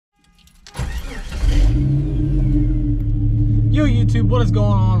YouTube, what is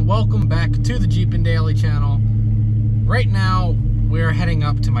going on? Welcome back to the Jeep and Daily channel. Right now we're heading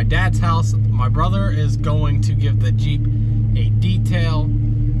up to my dad's house. My brother is going to give the Jeep a detail,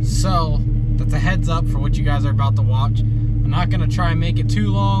 so that's a heads up for what you guys are about to watch. I'm not gonna try and make it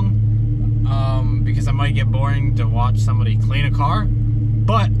too long because I might get boring to watch somebody clean a car,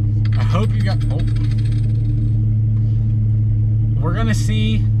 but I hope you got we're gonna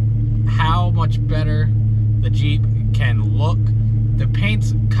see how much better the Jeep can look. The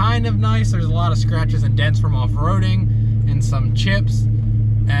paint's kind of nice. There's a lot of scratches and dents from off-roading and some chips,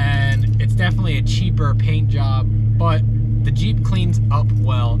 and it's definitely a cheaper paint job, but the Jeep cleans up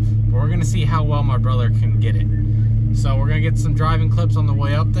well. But we're gonna see how well my brother can get it. So we're gonna get some driving clips on the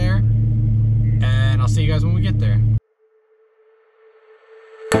way up there, and I'll see you guys when we get there.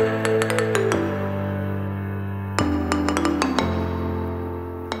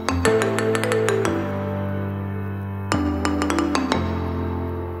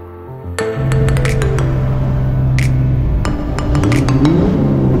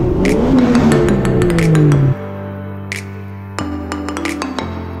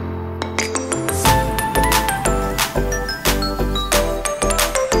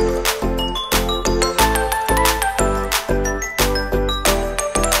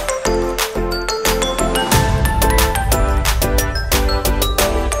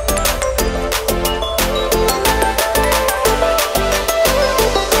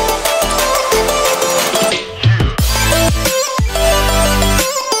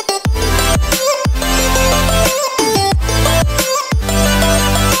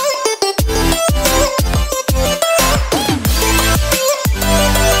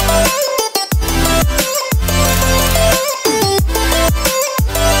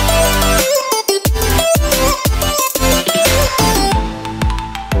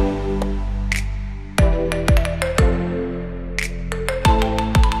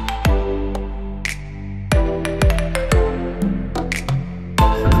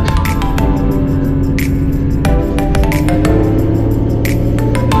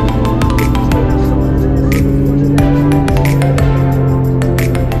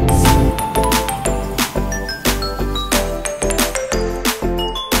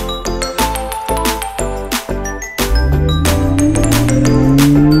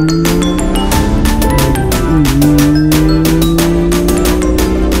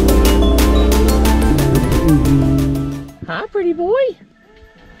 Pretty boy,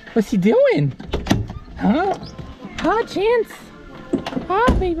 what's he doing? Huh? Hi, Chance.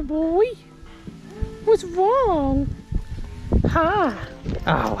 Hi, baby boy. What's wrong? Hi.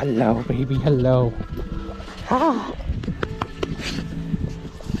 Oh, hello, baby. Hello. Hi.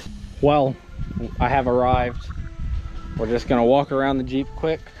 Well, I have arrived. We're just gonna walk around the Jeep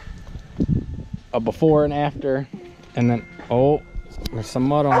quick, a before and after, and then oh, there's some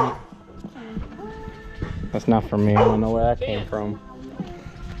mud on it. That's not from me. I don't know where that came from.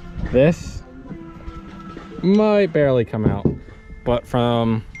 This might barely come out, but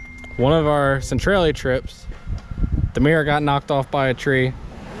from one of our Centralia trips, the mirror got knocked off by a tree,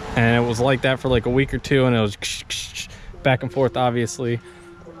 and it was like that for like a week or two, and it was back and forth, obviously.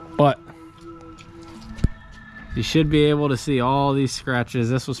 But you should be able to see all these scratches.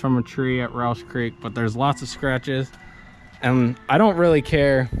 This was from a tree at Roush Creek, but there's lots of scratches, and I don't really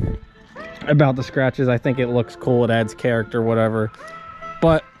care about the scratches. I think it looks cool, it adds character, whatever.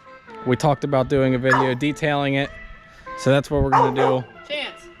 But we talked about doing a video detailing it, so that's what we're gonna do.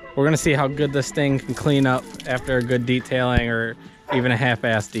 We're gonna see how good this thing can clean up after a good detailing, or even a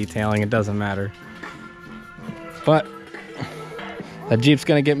half-ass detailing, it doesn't matter. But the Jeep's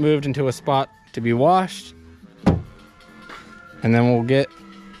gonna get moved into a spot to be washed, and then we'll get,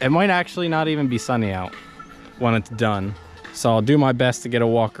 it might actually not even be sunny out when it's done. So I'll do my best to get a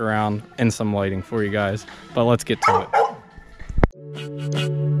walk around and some lighting for you guys, but let's get to it.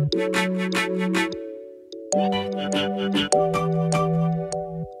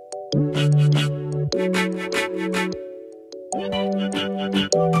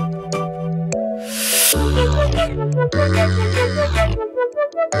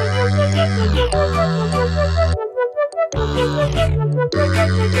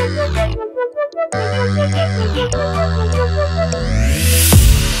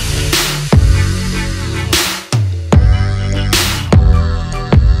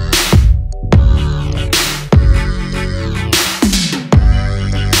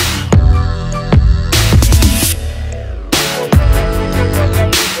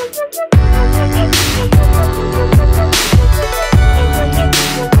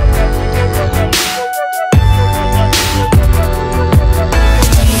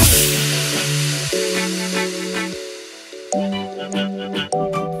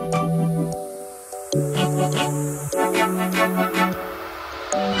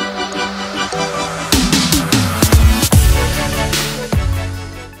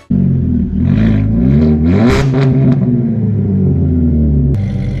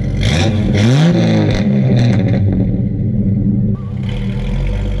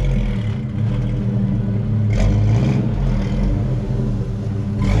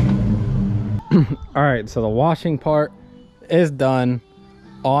 All right, so the washing part is done.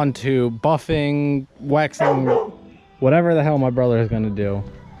 On to buffing, waxing, whatever the hell my brother is gonna do.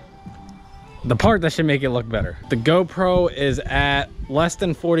 The part that should make it look better. The GoPro is at less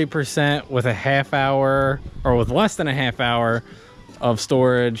than 40% with a half hour, or with less than a half hour of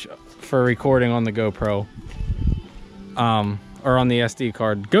storage for recording on the GoPro. Or on the SD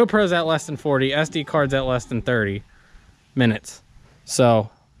card. GoPro's at less than 40, SD card's at less than 30 minutes. So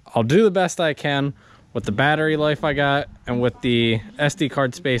I'll do the best I can with the battery life I got and with the SD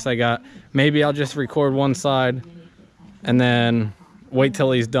card space I got. Maybe I'll just record one side and then wait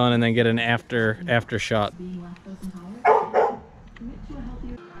till he's done and then get an after shot.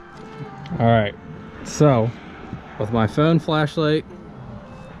 All right, so with my phone flashlight,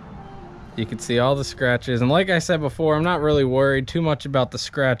 you can see all the scratches. And like I said before, I'm not really worried too much about the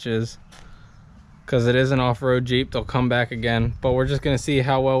scratches because it is an off-road Jeep. They'll come back again, but we're just gonna see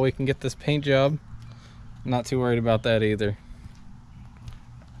how well we can get this paint job. I'm not too worried about that either.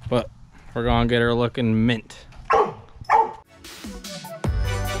 But we're gonna get her looking mint.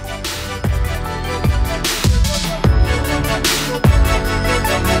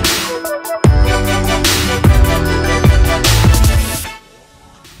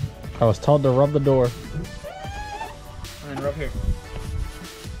 I was told to rub the door. And rub here.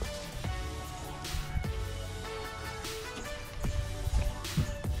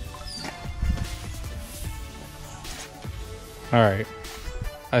 All right,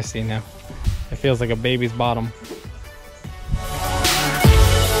 I see now. It feels like a baby's bottom.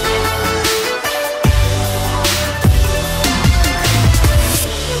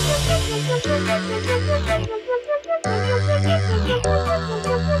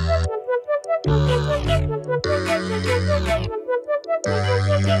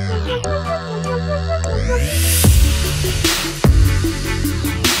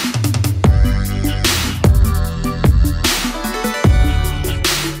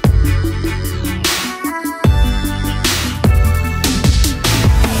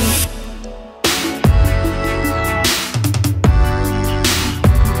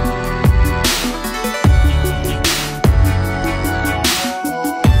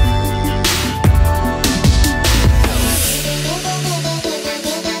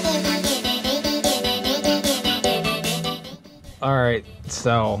 All right,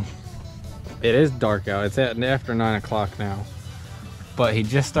 so it is dark out. It's after 9 o'clock now, but he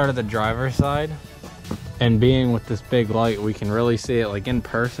just started the driver's side, and being with this big light, we can really see it like in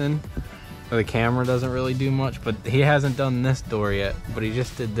person. The camera doesn't really do much, but he hasn't done this door yet, but he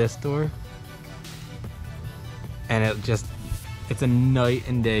just did this door, and it's a night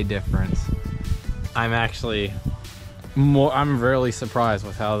and day difference. I'm really surprised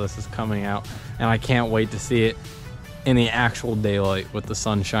with how this is coming out, and I can't wait to see it in the actual daylight with the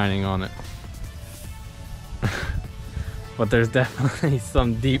sun shining on it. But there's definitely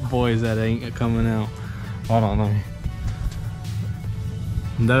some deep boys that ain't coming out. Hold on, let me.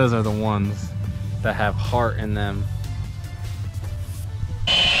 Those are the ones that have heart in them.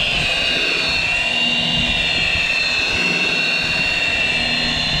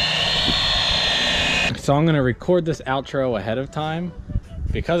 So I'm gonna record this outro ahead of time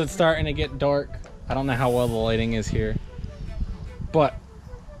because it's starting to get dark. I don't know how well the lighting is here, but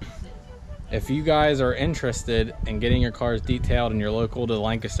if you guys are interested in getting your cars detailed and you're local to the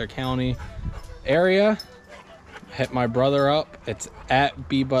Lancaster County area, hit my brother up. It's at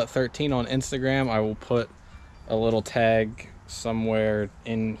bbutt13 on Instagram. I will put a little tag somewhere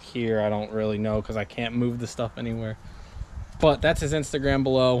in here. I don't really know because I can't move the stuff anywhere, but that's his Instagram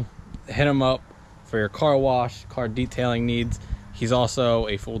below. Hit him up for your car wash, car detailing needs. He's also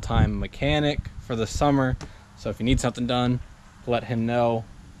a full-time mechanic for the summer, so if you need something done, let him know.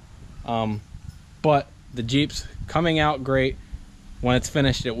 But the Jeep's coming out great. When it's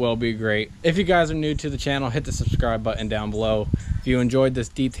finished, it will be great. If you guys are new to the channel, hit the subscribe button down below. If you enjoyed this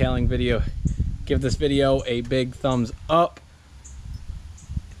detailing video, give this video a big thumbs up.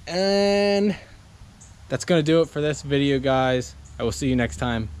 And that's gonna do it for this video, guys. I will see you next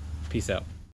time. Peace out.